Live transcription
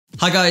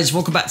Hi guys,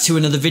 welcome back to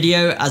another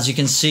video. As you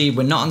can see,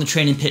 we're not on the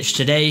training pitch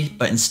today,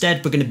 but instead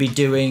we're going to be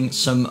doing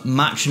some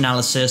match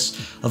analysis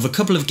of a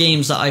couple of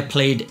games that I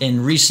played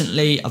in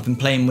recently. I've been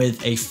playing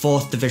with a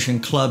 4th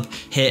division club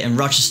here in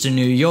Rochester,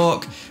 New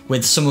York,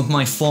 with some of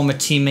my former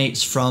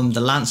teammates from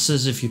the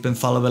Lancers, if you've been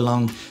following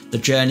along the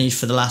journey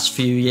for the last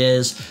few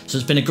years. So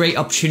it's been a great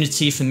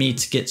opportunity for me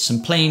to get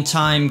some playing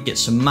time, get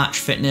some match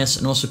fitness,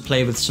 and also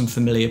play with some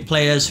familiar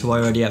players who I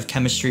already have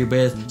chemistry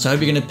with. So I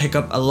hope you're going to pick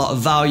up a lot of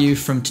value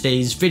from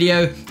today's video.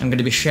 I'm going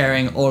to be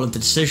sharing all of the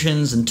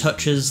decisions and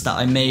touches that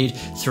I made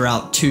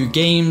throughout 2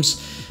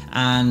 games.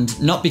 And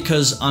not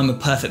because I'm a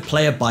perfect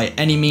player by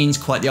any means,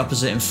 quite the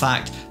opposite in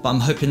fact, but I'm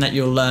hoping that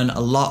you'll learn a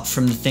lot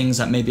from the things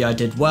that maybe I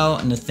did well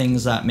and the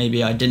things that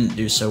maybe I didn't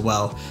do so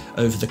well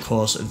over the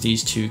course of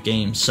these 2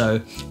 games. So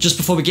just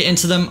before we get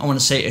into them, I want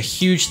to say a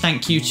huge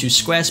thank you to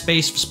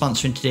Squarespace for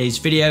sponsoring today's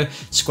video.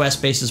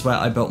 Squarespace is where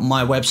I built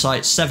my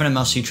website,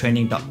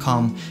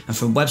 7mlctraining.com, and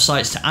from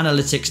websites to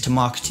analytics to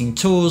marketing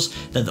tools,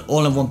 they're the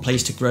all-in-one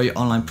place to grow your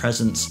online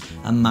presence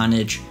and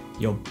manage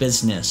your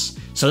business.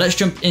 So let's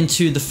jump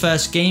into the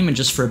first game, and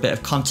just for a bit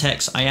of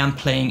context, I am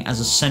playing as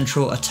a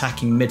central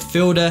attacking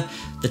midfielder.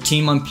 The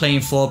team I'm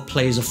playing for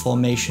plays a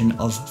formation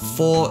of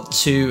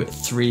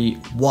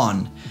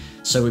 4-2-3-1.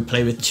 So we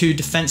play with 2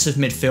 defensive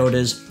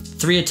midfielders,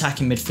 3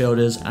 attacking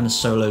midfielders, and a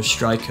solo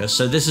striker.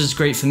 So this is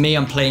great for me.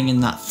 I'm playing in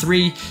that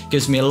 3,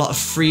 gives me a lot of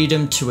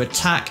freedom to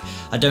attack.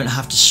 I don't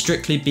have to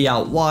strictly be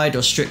out wide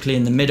or strictly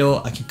in the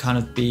middle. I can kind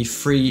of be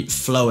free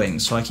flowing,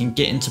 so I can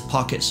get into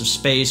pockets of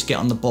space, get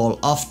on the ball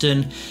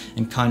often,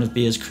 and kind of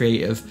be as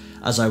creative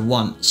as I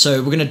want. So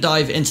we're going to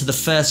dive into the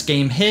first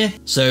game here.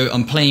 So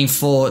I'm playing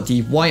for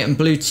the white and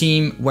blue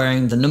team,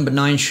 wearing the number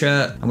 9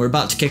 shirt, and we're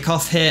about to kick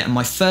off here. And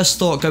my first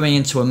thought going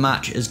into a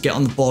match is get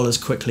on the ball as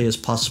quickly as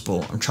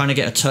possible. I'm trying to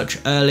get a touch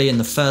early in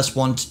the first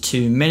 1 to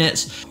 2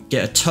 minutes,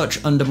 get a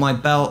touch under my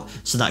belt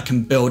so that I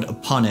can build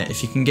upon it.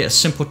 If you can get a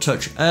simple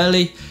touch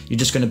early, you're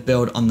just going to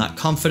build on that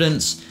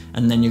confidence,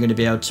 and then you're going to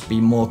be able to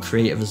be more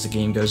creative as the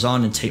game goes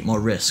on and take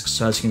more risks.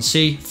 So as you can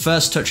see,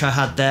 first touch I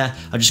had there,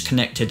 I just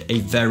connected a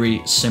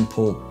very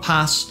simple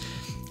pass,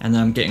 and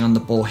then I'm getting on the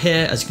ball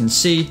here. As you can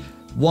see,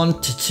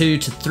 1 to 2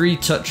 to 3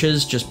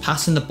 touches, just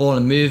passing the ball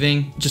and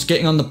moving. Just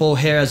getting on the ball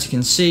here, as you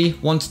can see,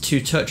 1 to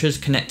 2 touches,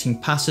 connecting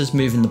passes,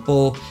 moving the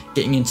ball,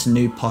 getting into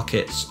new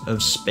pockets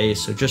of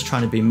space. So just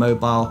trying to be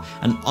mobile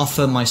and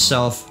offer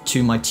myself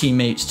to my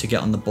teammates to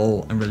get on the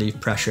ball and relieve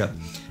pressure.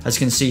 As you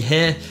can see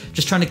here,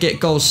 just trying to get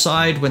goal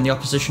side when the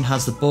opposition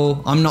has the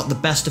ball. I'm not the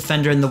best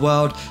defender in the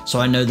world, so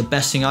I know the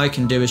best thing I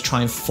can do is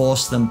try and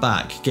force them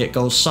back. Get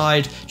goal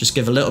side, just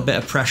give a little bit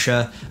of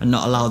pressure and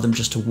not allow them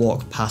just to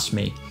walk past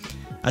me.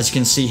 As you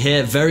can see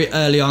here, very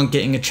early on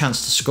getting a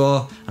chance to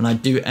score, and I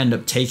do end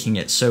up taking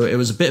it. So it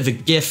was a bit of a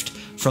gift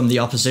from the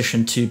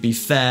opposition, to be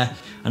fair,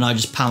 and I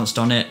just pounced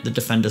on it. The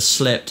defender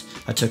slipped,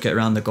 I took it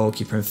around the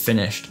goalkeeper and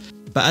finished.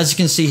 But as you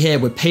can see here,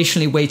 we're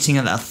patiently waiting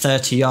at that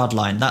 30-yard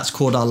line. That's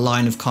called our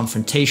line of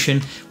confrontation,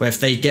 where if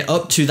they get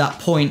up to that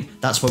point,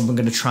 that's when we're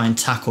going to try and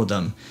tackle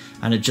them.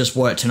 And it just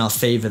worked in our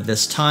favour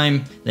this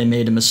time. They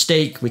made a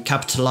mistake, we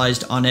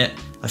capitalised on it.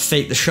 I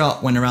faked the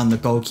shot, went around the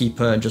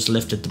goalkeeper and just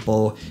lifted the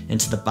ball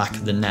into the back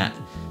of the net.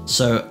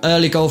 So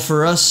early goal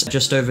for us,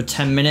 just over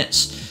 10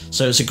 minutes.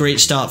 So it's a great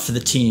start for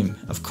the team.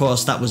 Of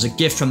course, that was a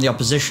gift from the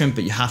opposition,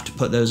 but you have to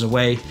put those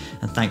away.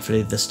 And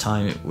thankfully this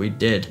time we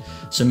did.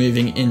 So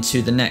moving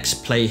into the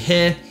next play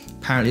here.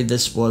 Apparently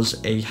this was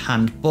a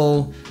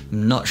handball.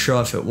 I'm not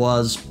sure if it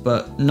was,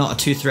 but not a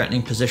too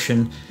threatening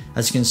position.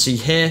 As you can see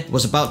here,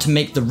 was about to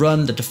make the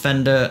run. The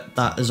defender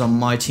that is on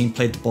my team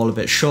played the ball a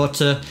bit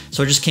shorter.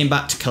 So I just came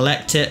back to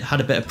collect it,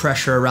 had a bit of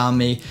pressure around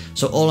me.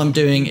 So all I'm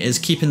doing is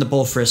keeping the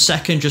ball for a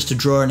second just to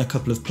draw in a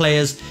couple of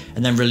players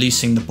and then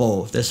releasing the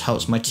ball. This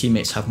helps my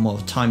teammates have more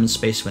time and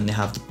space when they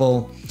have the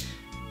ball.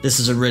 This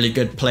is a really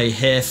good play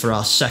here for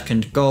our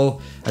second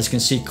goal. As you can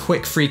see,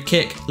 quick free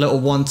kick, little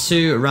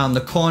 1-2 around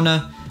the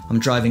corner. I'm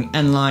driving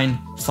end line,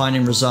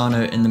 finding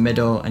Ronaldo in the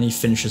middle, and he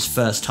finishes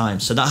first time.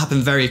 So that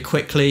happened very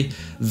quickly.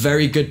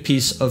 Very good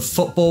piece of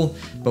football,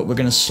 but we're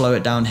going to slow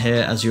it down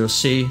here, as you'll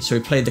see. So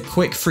we played the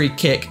quick free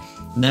kick.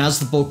 And then as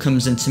the ball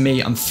comes into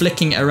me, I'm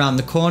flicking it around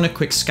the corner,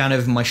 quick scan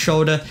over my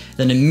shoulder,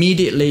 then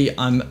immediately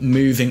I'm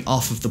moving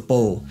off of the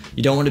ball.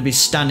 You don't want to be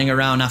standing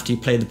around after you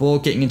play the ball,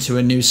 getting into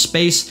a new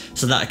space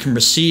so that I can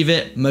receive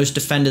it. Most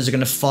defenders are going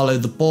to follow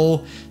the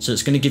ball, so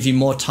it's going to give you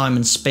more time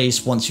and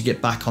space once you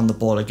get back on the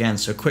ball again.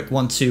 So a quick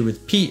 1-2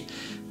 with Pete,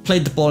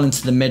 played the ball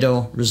into the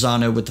middle,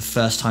 Rosano with the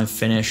first time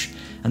finish.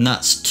 And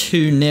that's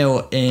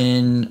 2-0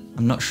 in,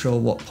 I'm not sure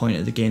what point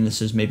of the game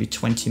this is, maybe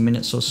 20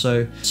 minutes or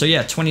so. So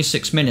yeah,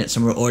 26 minutes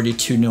and we're already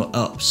 2-0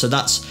 up. So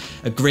that's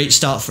a great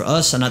start for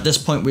us. And at this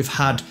point, we've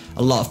had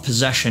a lot of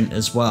possession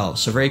as well.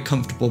 So very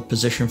comfortable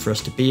position for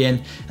us to be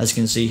in. As you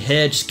can see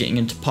here, just getting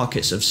into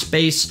pockets of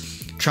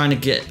space, trying to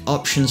get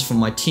options from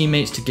my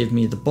teammates to give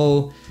me the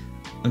ball.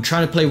 I'm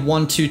trying to play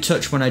 1-2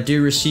 touch when I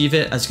do receive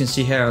it. As you can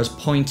see here, I was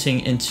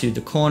pointing into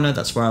the corner.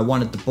 That's where I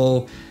wanted the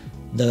ball.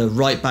 The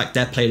right back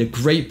there played a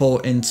great ball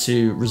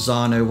into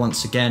Rosano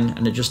once again,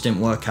 and it just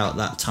didn't work out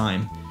that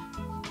time.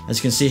 As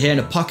you can see here, in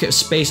a pocket of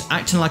space,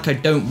 acting like I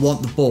don't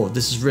want the ball.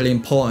 This is really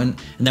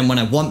important. And then when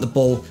I want the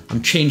ball,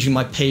 I'm changing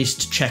my pace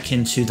to check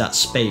into that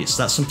space.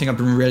 That's something I've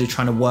been really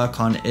trying to work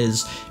on,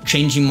 is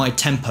changing my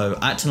tempo,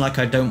 acting like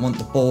I don't want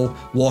the ball,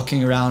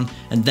 walking around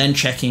and then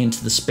checking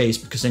into the space,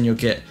 because then you'll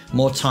get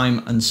more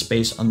time and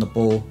space on the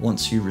ball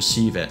once you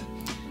receive it.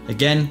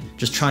 Again,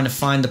 just trying to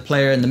find the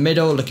player in the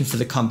middle, looking for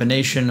the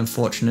combination.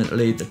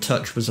 Unfortunately, the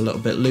touch was a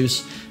little bit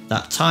loose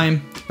that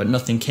time, but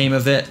nothing came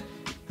of it.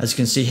 As you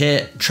can see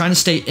here, trying to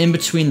stay in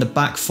between the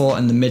back four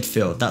and the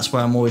midfield. That's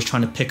where I'm always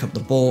trying to pick up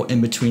the ball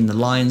in between the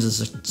lines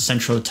as a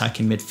central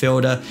attacking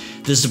midfielder.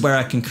 This is where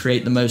I can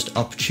create the most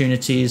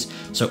opportunities.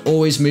 So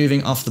always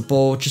moving off the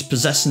ball, just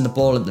possessing the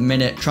ball at the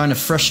minute, trying to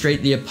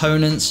frustrate the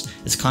opponents.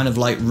 It's kind of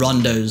like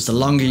rondos. The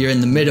longer you're in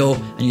the middle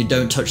and you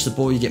don't touch the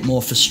ball, you get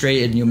more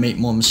frustrated and you'll make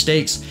more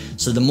mistakes.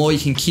 So the more you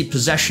can keep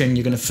possession,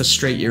 you're going to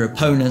frustrate your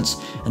opponents,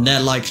 and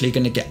they're likely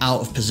going to get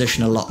out of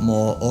position a lot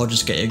more, or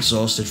just get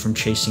exhausted from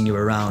chasing you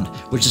around,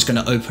 which is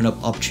going to open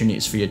up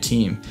opportunities for your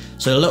team.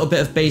 So a little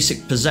bit of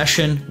basic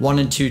possession, 1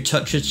 and 2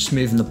 touches, just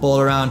moving the ball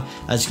around.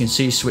 As you can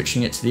see,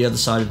 switching it to the other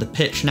side of the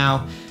pitch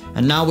now.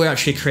 And now we're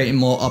actually creating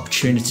more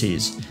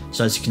opportunities.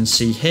 So as you can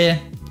see here,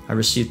 I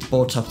received the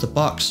ball top of the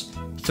box,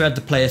 thread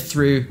the player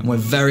through, and we're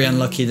very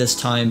unlucky this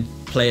time.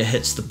 Player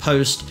hits the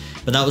post,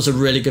 but that was a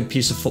really good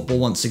piece of football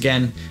once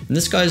again. And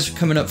this guy's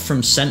coming up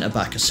from centre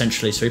back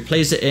essentially. So he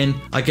plays it in,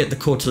 I get the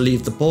call to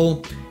leave the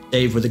ball.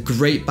 Dave with a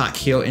great back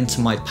heel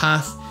into my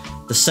path.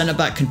 The centre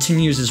back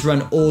continues his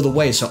run all the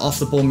way, so off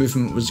the ball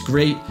movement was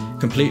great,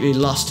 completely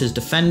lost his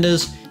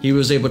defenders. He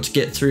was able to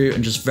get through,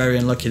 and just very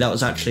unlucky. That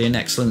was actually an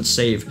excellent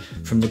save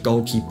from the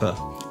goalkeeper.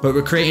 But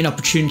we're creating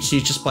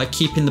opportunities just by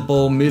keeping the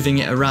ball, moving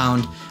it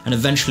around, and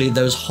eventually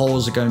those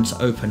holes are going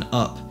to open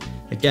up.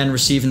 Again,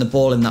 receiving the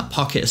ball in that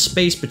pocket of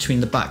space between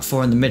the back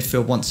four and the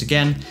midfield once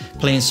again,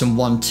 playing some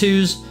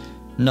 1-2s,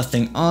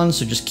 nothing on,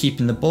 so just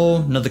keeping the ball,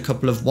 another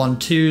couple of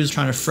 1-2s,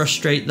 trying to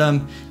frustrate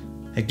them.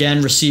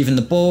 Again, receiving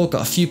the ball,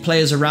 got a few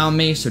players around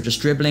me, so just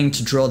dribbling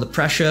to draw the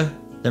pressure,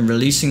 then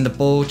releasing the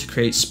ball to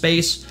create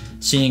space,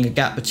 seeing a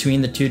gap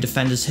between the two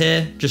defenders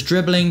here, just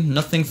dribbling,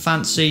 nothing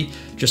fancy,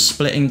 just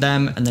splitting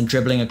them and then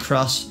dribbling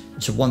across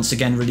to once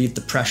again relieve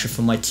the pressure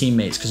from my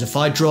teammates. Because if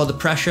I draw the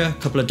pressure,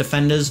 a couple of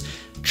defenders,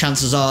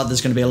 chances are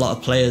there's going to be a lot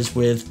of players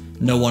with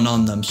no one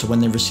on them, so when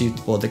they receive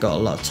the ball, they got a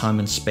lot of time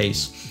and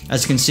space.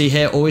 As you can see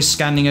here, always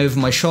scanning over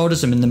my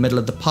shoulders. I'm in the middle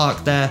of the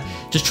park there,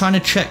 just trying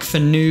to check for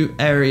new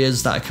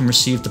areas that I can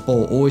receive the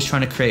ball, always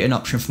trying to create an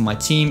option for my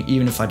team,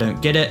 even if I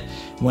don't get it.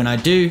 When I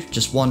do,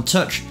 just one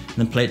touch, and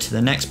then play it to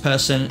the next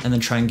person, and then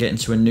try and get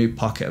into a new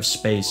pocket of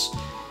space.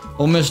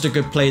 Almost a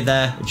good play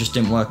there, it just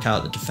didn't work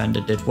out, the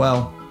defender did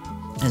well.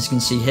 As you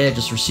can see here,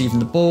 just receiving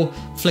the ball,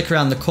 flick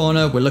around the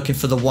corner, we're looking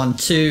for the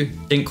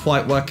 1-2, didn't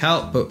quite work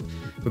out, but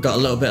we got a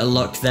little bit of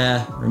luck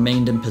there,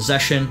 remained in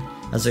possession.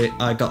 As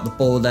I got the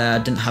ball there, I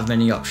didn't have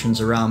many options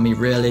around me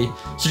really.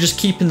 So just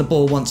keeping the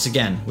ball once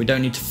again. We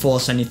don't need to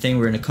force anything,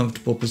 we're in a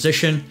comfortable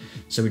position,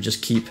 so we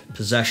just keep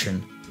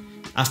possession.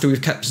 After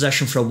we've kept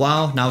possession for a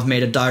while, now I've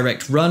made a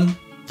direct run.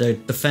 The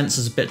defense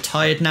is a bit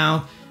tired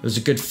now. It was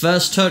a good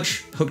first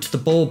touch, hooked the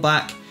ball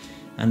back,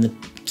 and the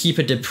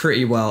keeper did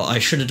pretty well. I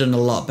should have done a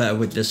lot better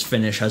with this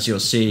finish, as you'll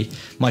see.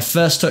 My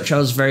first touch I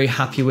was very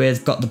happy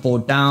with, got the ball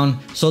down,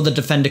 saw the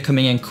defender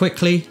coming in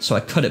quickly, so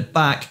I cut it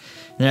back.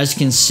 And as you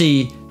can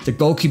see, the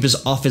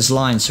goalkeeper's off his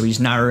line, so he's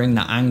narrowing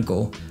that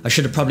angle. I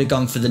should have probably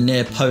gone for the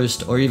near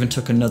post or even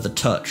took another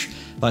touch.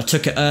 But I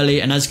took it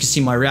early, and as you can see,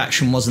 my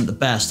reaction wasn't the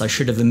best. I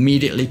should have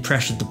immediately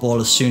pressured the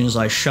ball as soon as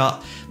I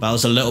shot, but I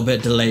was a little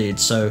bit delayed.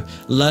 So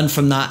learn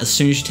from that. As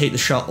soon as you take the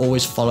shot,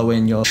 always follow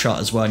in your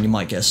shot as well, and you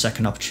might get a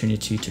second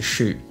opportunity to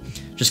shoot.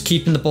 Just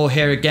keeping the ball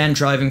here again,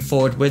 driving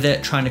forward with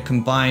it, trying to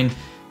combine,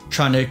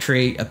 trying to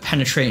create a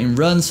penetrating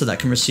run so that I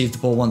can receive the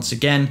ball once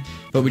again,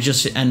 but we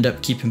just end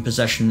up keeping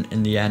possession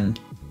in the end.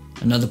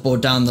 Another ball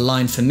down the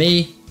line for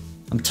me.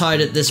 I'm tired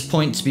at this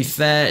point, to be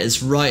fair.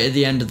 It's right at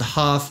the end of the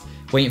half,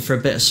 waiting for a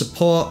bit of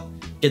support,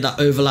 get that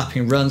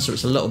overlapping run, so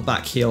it's a little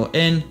back heel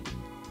in.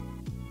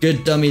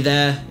 Good dummy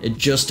there, it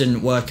just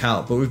didn't work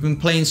out, but we've been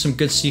playing some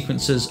good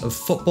sequences of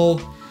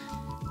football,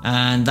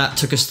 and that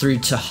took us through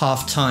to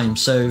half time.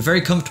 So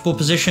very comfortable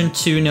position,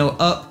 2-0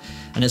 up.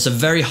 And it's a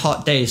very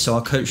hot day, so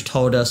our coach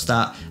told us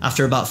that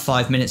after about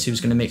 5 minutes he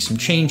was going to make some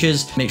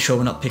changes, make sure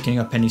we're not picking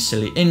up any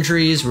silly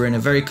injuries. We're in a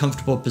very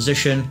comfortable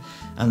position,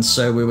 and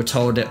so we were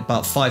told that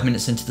about 5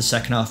 minutes into the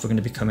second half we're going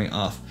to be coming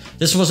off.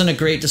 This wasn't a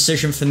great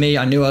decision for me.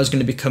 I knew I was going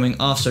to be coming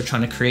off, so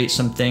trying to create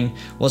something.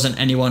 Wasn't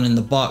anyone in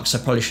the box. I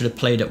probably should have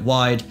played it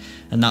wide,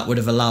 and that would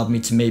have allowed me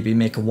to maybe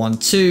make a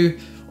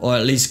 1-2, or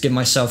at least give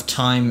myself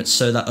time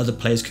so that other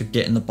players could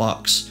get in the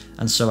box,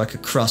 and so I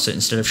could cross it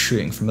instead of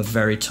shooting from a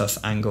very tough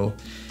angle.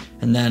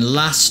 And then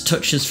last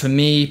touches for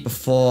me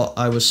before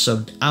I was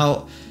subbed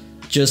out,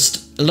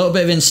 just a little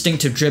bit of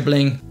instinctive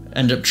dribbling,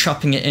 ended up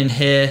chopping it in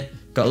here,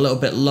 got a little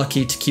bit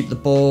lucky to keep the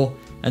ball,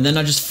 and then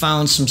I just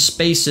found some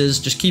spaces,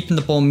 just keeping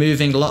the ball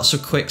moving, lots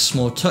of quick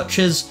small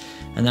touches,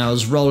 and then I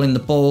was rolling the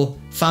ball,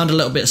 found a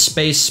little bit of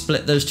space,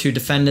 split those two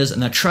defenders,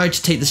 and I tried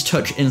to take this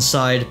touch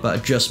inside, but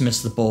I just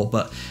missed the ball.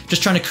 But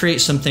just trying to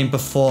create something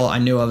before I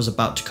knew I was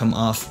about to come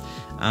off,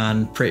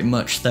 and pretty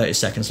much 30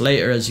 seconds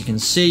later, as you can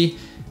see,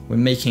 we're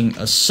making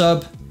a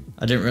sub.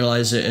 I didn't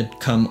realize it had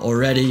come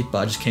already, but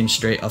I just came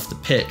straight off the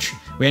pitch.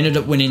 We ended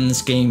up winning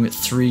this game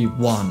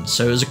 3-1,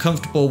 so it was a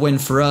comfortable win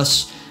for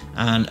us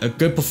and a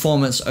good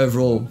performance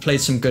overall. We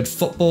played some good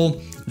football.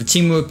 The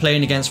team we were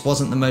playing against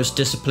wasn't the most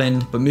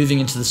disciplined, but moving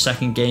into the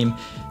second game,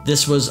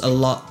 this was a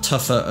lot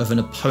tougher of an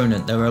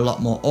opponent. They were a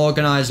lot more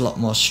organized, a lot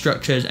more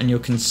structured, and you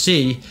can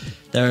see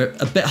they're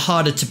a bit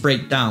harder to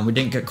break down. We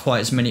didn't get quite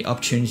as many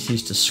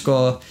opportunities to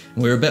score,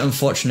 and we were a bit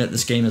unfortunate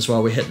this game as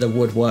well. We hit the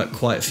woodwork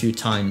quite a few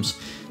times.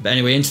 But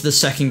anyway, into the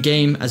second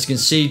game, as you can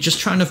see, just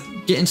trying to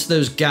get into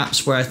those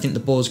gaps where I think the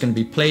ball is going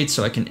to be played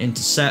so I can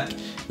intercept.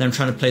 Then I'm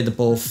trying to play the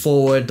ball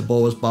forward. The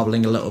ball was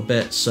bobbling a little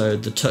bit, so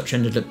the touch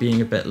ended up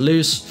being a bit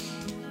loose.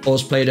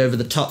 Ball's played over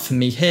the top for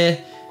me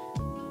here.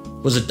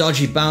 Was a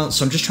dodgy bounce,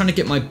 so I'm just trying to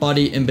get my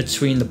body in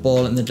between the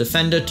ball and the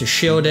defender to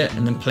shield it,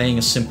 and then playing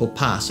a simple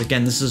pass.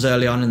 Again, this is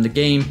early on in the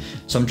game,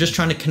 so I'm just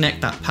trying to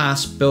connect that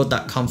pass, build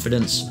that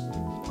confidence.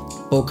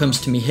 Ball comes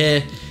to me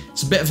here.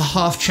 It's a bit of a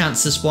half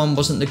chance. This one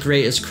wasn't the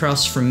greatest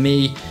cross from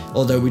me,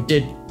 although we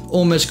did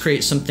almost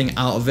create something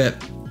out of it.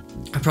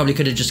 I probably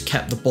could have just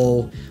kept the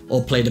ball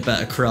or played a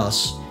better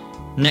cross.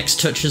 Next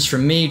touches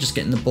from me, just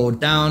getting the ball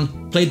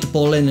down, played the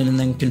ball in, and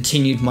then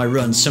continued my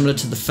run. Similar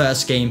to the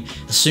first game,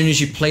 as soon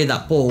as you play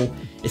that ball,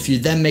 if you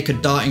then make a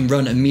darting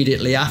run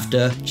immediately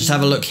after, just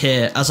have a look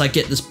here. As I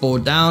get this ball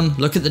down,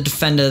 look at the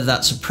defender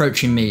that's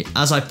approaching me.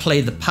 As I play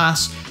the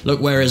pass,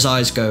 look where his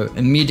eyes go.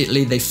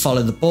 Immediately they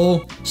follow the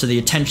ball, so the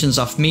attention's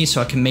off me,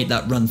 so I can make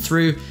that run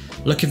through.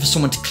 Looking for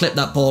someone to clip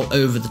that ball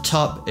over the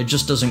top, it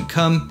just doesn't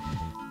come.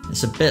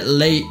 It's a bit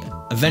late.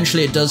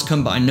 Eventually it does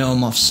come, but I know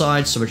I'm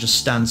offside, so I just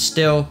stand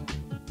still.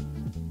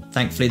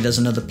 Thankfully there's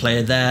another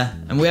player there,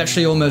 and we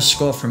actually almost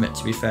score from it,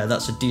 to be fair.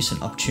 That's a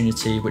decent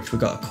opportunity, which we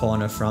got a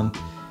corner from.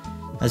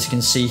 As you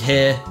can see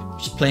here,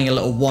 just playing a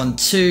little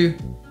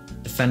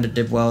 1-2. Defender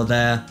did well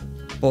there.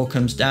 Ball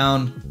comes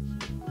down.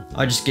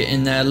 I just get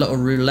in there, a little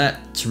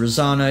roulette to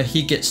Rosano.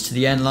 He gets to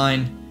the end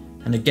line.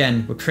 And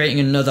again, we're creating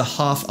another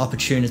half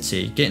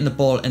opportunity, getting the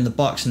ball in the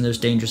box in those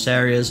dangerous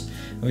areas.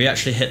 And we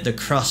actually hit the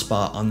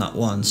crossbar on that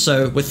one.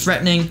 So we're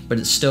threatening, but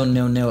it's still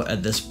 0-0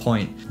 at this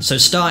point. So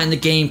starting the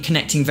game,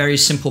 connecting very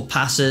simple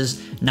passes.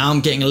 Now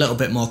I'm getting a little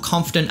bit more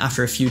confident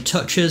after a few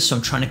touches, so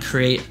I'm trying to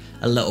create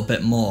a little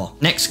bit more.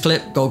 Next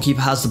clip,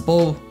 goalkeeper has the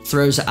ball,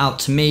 throws it out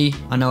to me.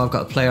 I know I've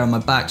got a player on my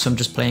back, so I'm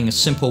just playing a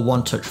simple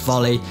one-touch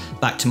volley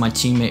back to my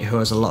teammate who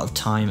has a lot of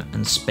time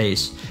and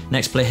space.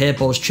 Next play here,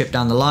 ball's chipped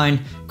down the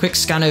line. Quick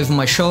scan over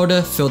my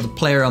shoulder, feel the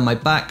player on my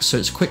back, so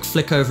it's a quick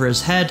flick over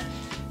his head.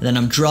 And then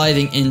I'm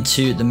driving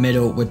into the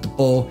middle with the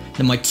ball.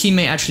 Then my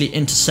teammate actually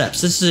intercepts.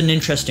 This is an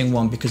interesting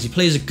one because he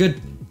plays a good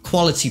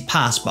quality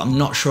pass, but I'm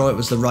not sure it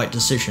was the right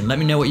decision. Let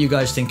me know what you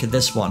guys think of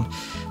this one.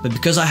 But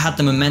because I had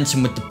the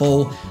momentum with the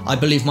ball, I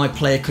believe my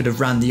player could have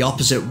ran the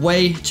opposite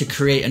way to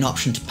create an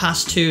option to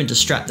pass to and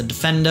distract the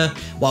defender,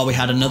 while we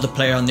had another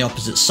player on the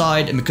opposite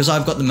side. And because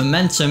I've got the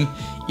momentum,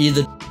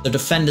 either the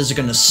defenders are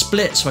going to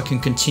split so I can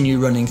continue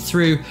running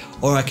through,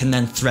 or I can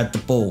then thread the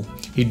ball.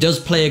 He does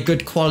play a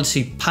good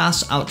quality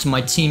pass out to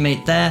my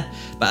teammate there,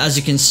 but as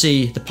you can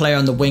see, the player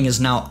on the wing is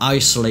now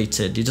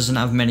isolated. He doesn't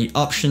have many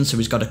options, so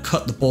he's got to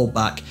cut the ball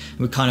back, and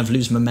we kind of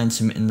lose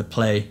momentum in the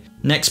play.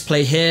 Next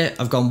play here,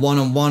 I've gone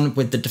one-on-one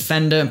with the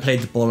defender and played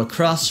the ball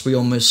across. We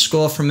almost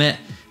score from it,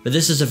 but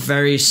this is a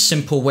very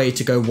simple way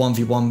to go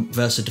 1v1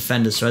 versus a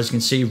defender. So as you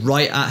can see,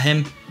 right at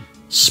him,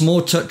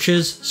 small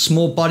touches,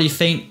 small body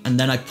feint, and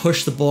then I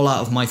push the ball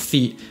out of my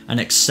feet and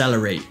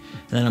accelerate.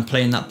 And then I'm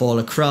playing that ball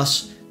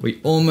across. We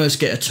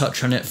almost get a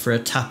touch on it for a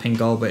tapping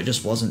goal, but it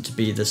just wasn't to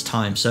be this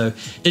time. So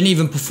didn't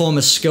even perform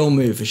a skill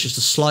move. It's just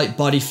a slight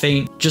body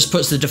feint. Just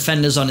puts the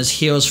defenders on his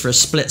heels for a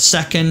split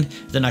second.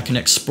 Then I can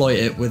exploit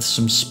it with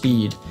some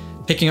speed.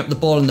 Picking up the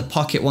ball in the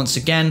pocket once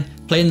again,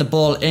 playing the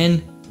ball in.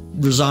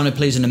 Rosano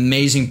plays an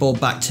amazing ball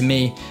back to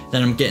me.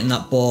 Then I'm getting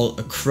that ball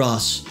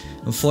across.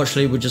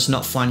 Unfortunately, we're just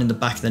not finding the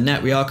back of the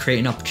net. We are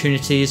creating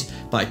opportunities,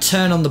 but I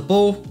turn on the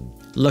ball,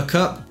 look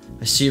up,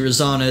 I see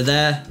Rosano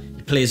there.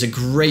 Plays a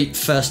great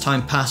first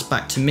time pass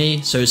back to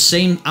me, so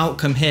same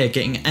outcome here,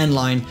 getting end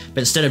line, but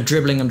instead of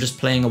dribbling I'm just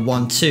playing a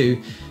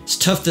 1-2. It's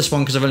tough this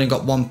one because I've only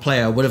got one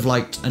player. I would have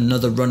liked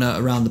another runner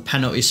around the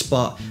penalty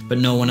spot, but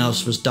no one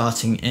else was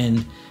darting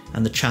in,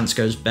 and the chance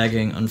goes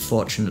begging,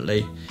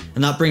 unfortunately.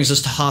 And that brings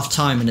us to half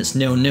time, and it's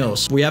 0-0.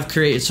 So we have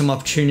created some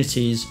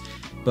opportunities,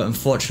 but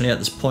unfortunately at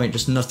this point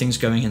just nothing's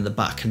going in the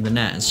back of the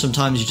net, and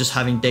sometimes you're just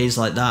having days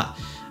like that.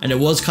 And it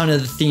was kind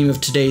of the theme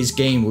of today's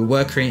game. We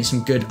were creating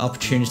some good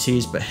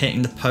opportunities, but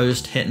hitting the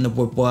post, hitting the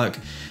woodwork,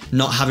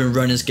 not having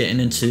runners getting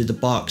into the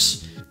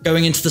box.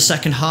 Going into the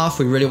second half,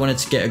 we really wanted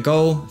to get a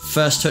goal.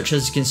 First touch,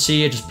 as you can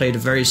see, I just played a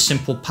very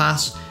simple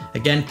pass.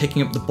 Again,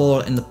 picking up the ball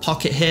in the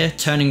pocket here,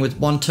 turning with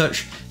one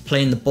touch,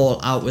 playing the ball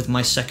out with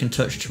my second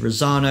touch to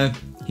Rosano.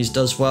 He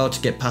does well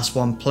to get past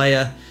one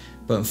player.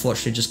 but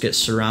unfortunately just gets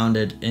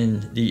surrounded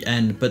in the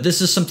end. But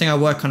this is something I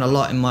work on a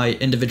lot in my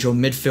individual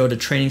midfielder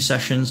training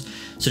sessions.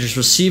 So just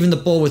receiving the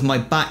ball with my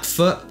back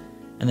foot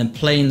and then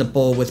playing the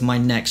ball with my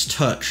next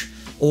touch.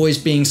 Always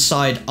being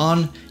side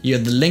on. You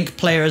have the link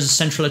player as a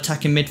central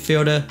attacking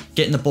midfielder,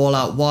 getting the ball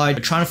out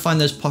wide, trying to find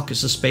those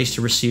pockets of space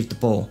to receive the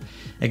ball.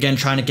 Again,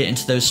 trying to get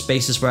into those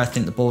spaces where I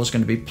think the ball is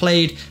going to be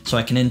played so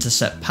I can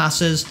intercept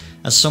passes.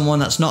 As someone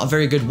that's not a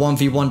very good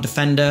 1v1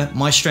 defender,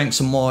 my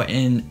strengths are more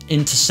in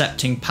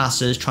intercepting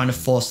passes, trying to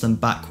force them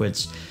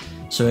backwards.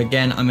 So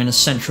again, I'm in a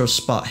central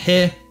spot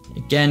here.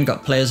 Again,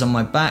 got players on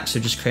my back, so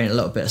just creating a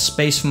little bit of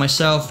space for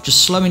myself,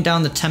 just slowing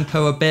down the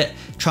tempo a bit,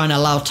 trying to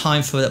allow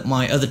time for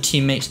my other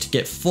teammates to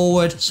get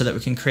forward so that we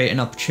can create an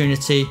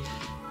opportunity,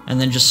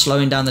 and then just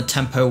slowing down the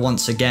tempo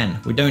once again.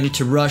 We don't need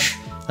to rush.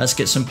 Let's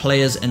get some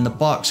players in the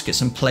box, get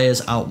some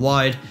players out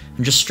wide,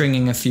 and just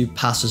stringing a few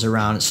passes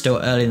around. It's still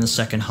early in the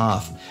second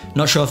half.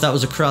 Not sure if that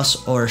was a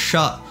cross or a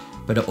shot,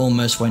 but it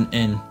almost went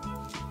in.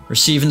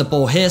 Receiving the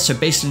ball here, so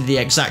basically the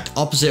exact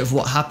opposite of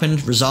what happened.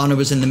 Rosano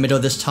was in the middle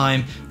this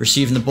time,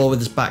 receiving the ball with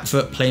his back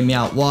foot, playing me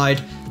out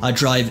wide. I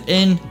drive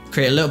in,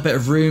 create a little bit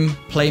of room,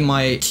 play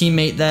my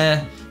teammate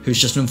there,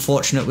 who's just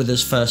unfortunate with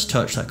his first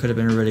touch. That could have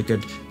been a really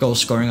good goal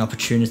scoring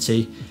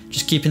opportunity.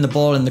 Just keeping the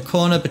ball in the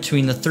corner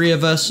between the three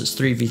of us. It's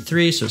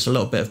 3v3, so it's a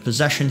little bit of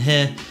possession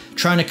here.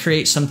 Trying to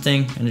create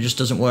something, and it just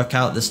doesn't work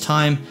out this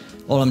time.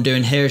 All I'm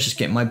doing here is just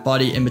getting my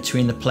body in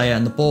between the player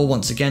and the ball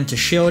once again to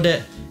shield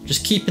it.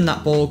 Just keeping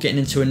that ball, getting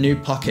into a new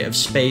pocket of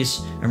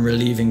space and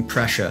relieving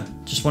pressure.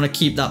 Just want to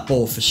keep that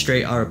ball,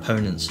 frustrate our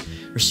opponents.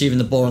 Receiving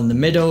the ball in the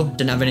middle,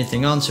 didn't have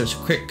anything on, so it's a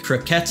quick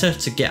croqueta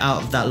to get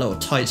out of that little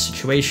tight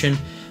situation.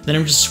 Then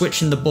I'm just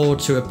switching the ball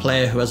to a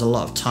player who has a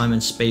lot of time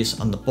and space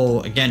on the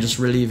ball. Again, just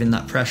relieving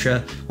that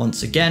pressure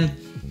once again.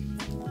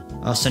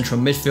 Our central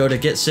midfielder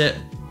gets it.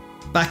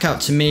 Back out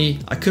to me.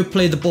 I could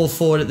play the ball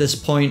forward at this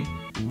point,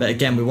 but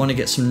again, we want to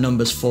get some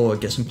numbers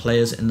forward, get some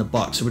players in the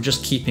box. So we're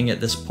just keeping it at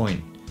this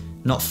point,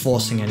 not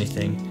forcing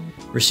anything.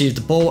 Receive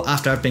the ball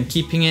after I've been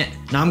keeping it.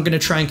 Now I'm going to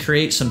try and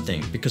create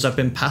something because I've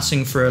been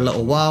passing for a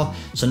little while.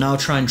 So now I'll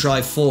try and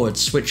drive forward,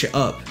 switch it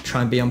up,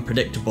 try and be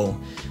unpredictable.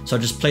 So I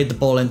just played the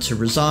ball into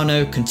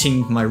Rosano,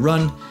 continued my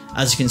run.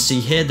 As you can see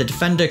here, the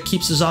defender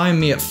keeps his eye on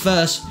me at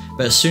first,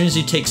 but as soon as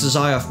he takes his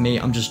eye off me,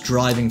 I'm just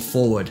driving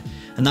forward.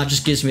 And that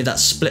just gives me that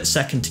split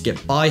second to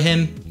get by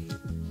him.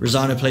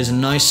 Rosano plays a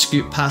nice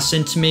scoop pass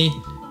into me.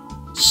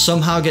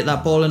 Somehow get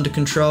that ball under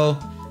control.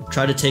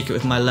 Try to take it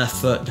with my left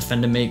foot.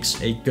 Defender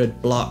makes a good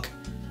block,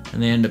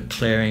 and they end up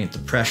clearing the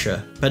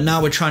pressure. But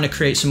now we're trying to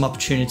create some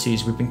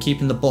opportunities. We've been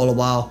keeping the ball a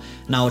while.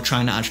 Now we're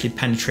trying to actually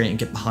penetrate and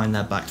get behind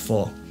their back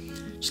four.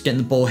 Just getting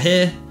the ball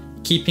here,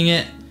 keeping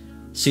it.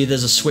 See,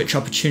 there's a switch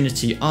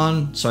opportunity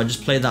on, so I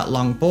just play that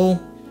long ball.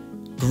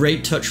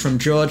 Great touch from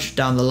George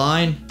down the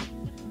line.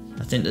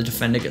 I think the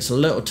defender gets a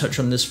little touch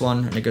on this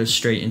one, and it goes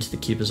straight into the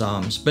keeper's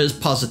arms. But it's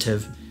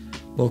positive.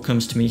 Ball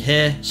comes to me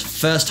here. It's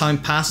first time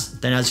pass.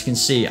 Then as you can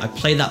see, I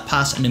play that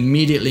pass and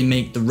immediately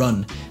make the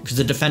run because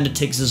the defender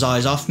takes his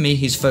eyes off me.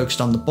 He's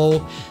focused on the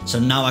ball. So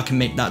now I can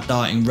make that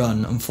darting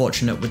run.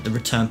 Unfortunate with the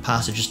return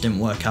pass, it just didn't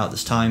work out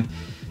this time.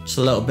 Just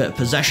a little bit of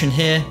possession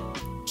here.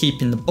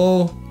 Keeping the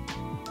ball.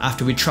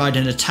 After we tried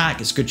an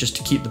attack, it's good just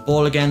to keep the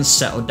ball again,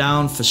 settle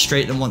down,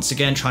 frustrate them once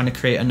again, trying to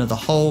create another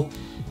hole.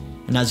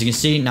 And as you can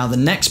see, now the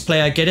next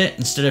play I get it,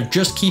 instead of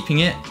just keeping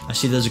it, I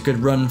see there's a good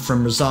run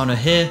from Rosano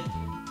here.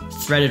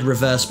 Threaded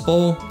reverse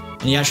ball,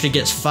 and he actually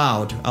gets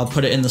fouled. I'll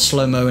put it in the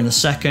slow-mo in a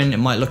second. It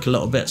might look a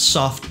little bit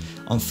soft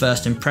on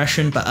first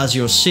impression, but as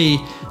you'll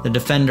see, the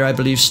defender, I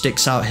believe,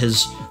 sticks out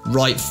his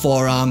right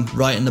forearm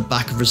right in the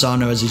back of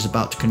Rosano as he's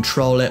about to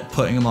control it,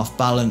 putting him off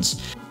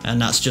balance,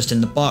 and that's just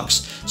in the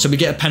box. So we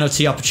get a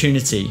penalty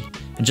opportunity,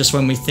 and just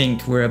when we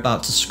think we're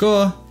about to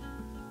score,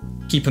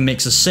 keeper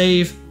makes a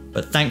save,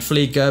 but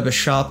thankfully Gerber,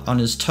 sharp on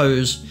his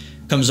toes,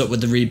 comes up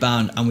with the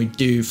rebound, and we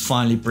do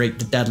finally break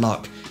the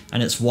deadlock,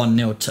 and it's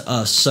 1-0 to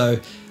us. So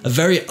a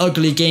very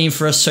ugly game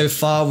for us so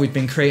far. We've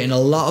been creating a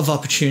lot of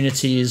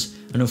opportunities,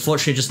 and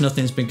unfortunately just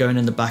nothing's been going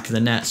in the back of the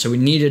net. So we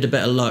needed a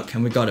bit of luck,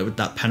 and we got it with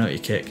that penalty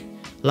kick.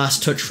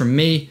 Last touch from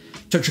me,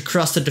 touch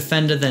across the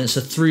defender, then it's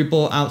a through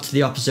ball out to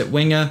the opposite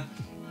winger.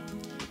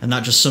 And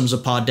that just sums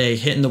up our day,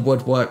 hitting the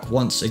woodwork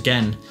once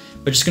again.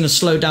 We're just going to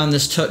slow down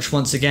this touch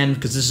once again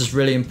because this is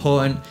really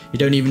important. You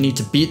don't even need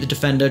to beat the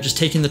defender, just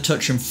taking the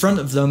touch in front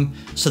of them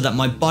so that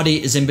my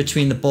body is in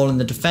between the ball and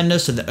the defender,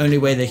 so the only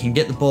way they can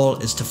get the ball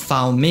is to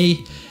foul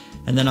me.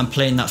 And then I'm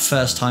playing that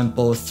first time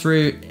ball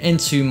through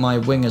into my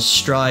winger's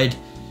stride.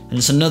 And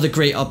it's another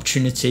great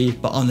opportunity,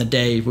 but on the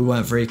day we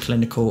weren't very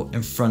clinical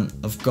in front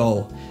of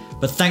goal.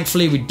 But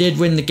thankfully we did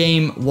win the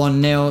game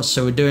 1-0,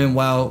 so we're doing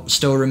well,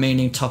 still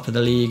remaining top of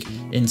the league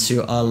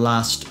into our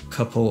last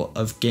couple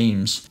of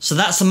games. So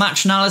that's the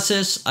match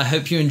analysis. I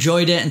hope you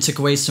enjoyed it and took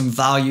away some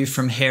value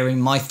from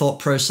hearing my thought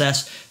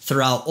process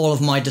throughout all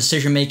of my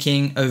decision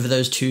making over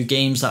those two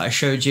games that I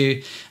showed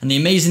you. And the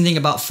amazing thing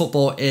about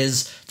football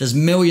is there's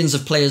millions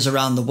of players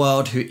around the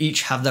world who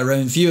each have their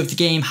own view of the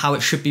game, how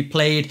it should be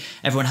played.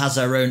 Everyone has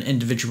their own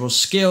individual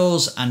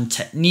skills and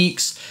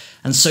techniques.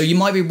 And so you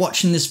might be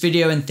watching this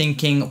video and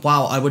thinking,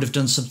 wow, I would have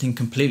done something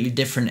completely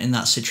different in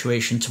that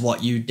situation to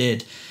what you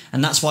did.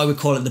 And that's why we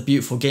call it the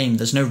beautiful game.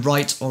 There's no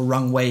right or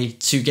wrong way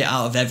to get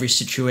out of every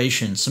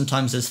situation.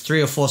 Sometimes there's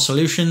 3 or 4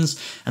 solutions,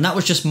 and that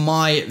was just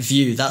my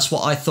view. That's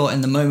what I thought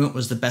in the moment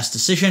was the best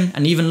decision.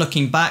 And even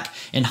looking back,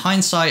 in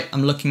hindsight,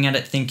 I'm looking at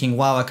it thinking,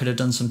 wow, I could have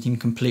done something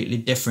completely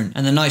different.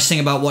 And the nice thing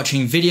about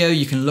watching video,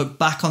 you can look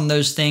back on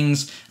those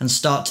things and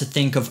start to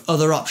think of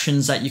other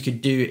options that you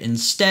could do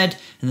instead.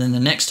 And then the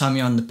next time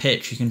you're on the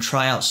pitch, you can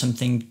try out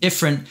something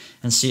different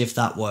and see if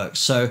that works.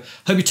 So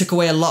hope you took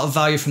away a lot of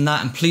value from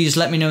that, and please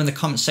let me know in the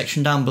comment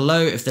section down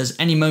below if there's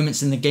any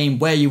moments in the game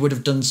where you would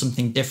have done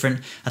something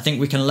different. I think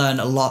we can learn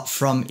a lot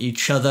from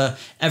each other.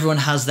 Everyone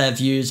has their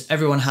views,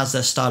 everyone has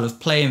their style of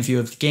play and view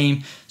of the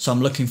game, so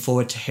I'm looking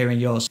forward to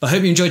hearing yours. But I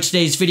hope you enjoyed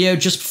today's video.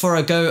 Just before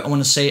I go, I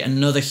want to say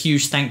another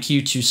huge thank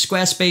you to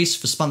Squarespace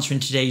for sponsoring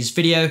today's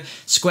video.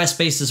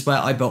 Squarespace is where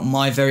I built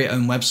my very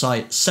own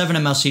website,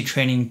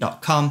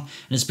 7mlctraining.com, and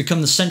it's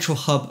become the central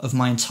hub of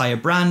my entire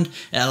brand.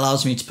 It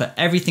allows me to put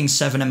everything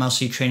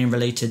 7MLC training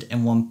related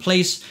in one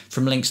place,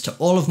 from links to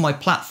all of my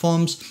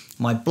platforms,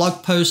 my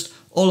blog post,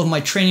 all of my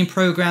training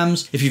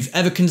programs. If you've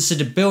ever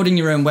considered building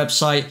your own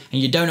website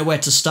and you don't know where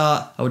to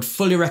start, I would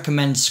fully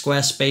recommend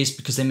Squarespace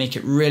because they make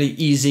it really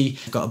easy.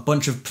 I've got a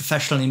bunch of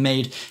professionally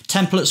made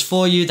templates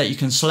for you that you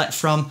can select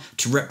from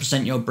to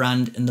represent your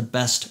brand in the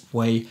best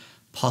way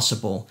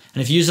possible.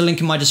 And if you use the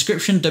link in my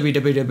description,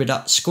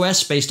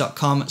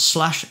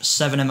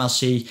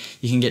 www.squarespace.com/7mlc,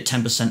 you can get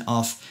 10%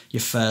 off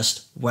your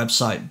first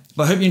website.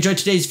 But I hope you enjoyed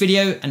today's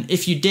video, and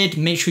if you did,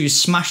 make sure you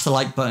smash the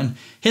like button,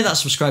 hit that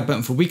subscribe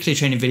button for weekly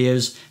training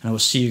videos, and I will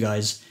see you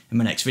guys in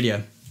my next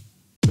video.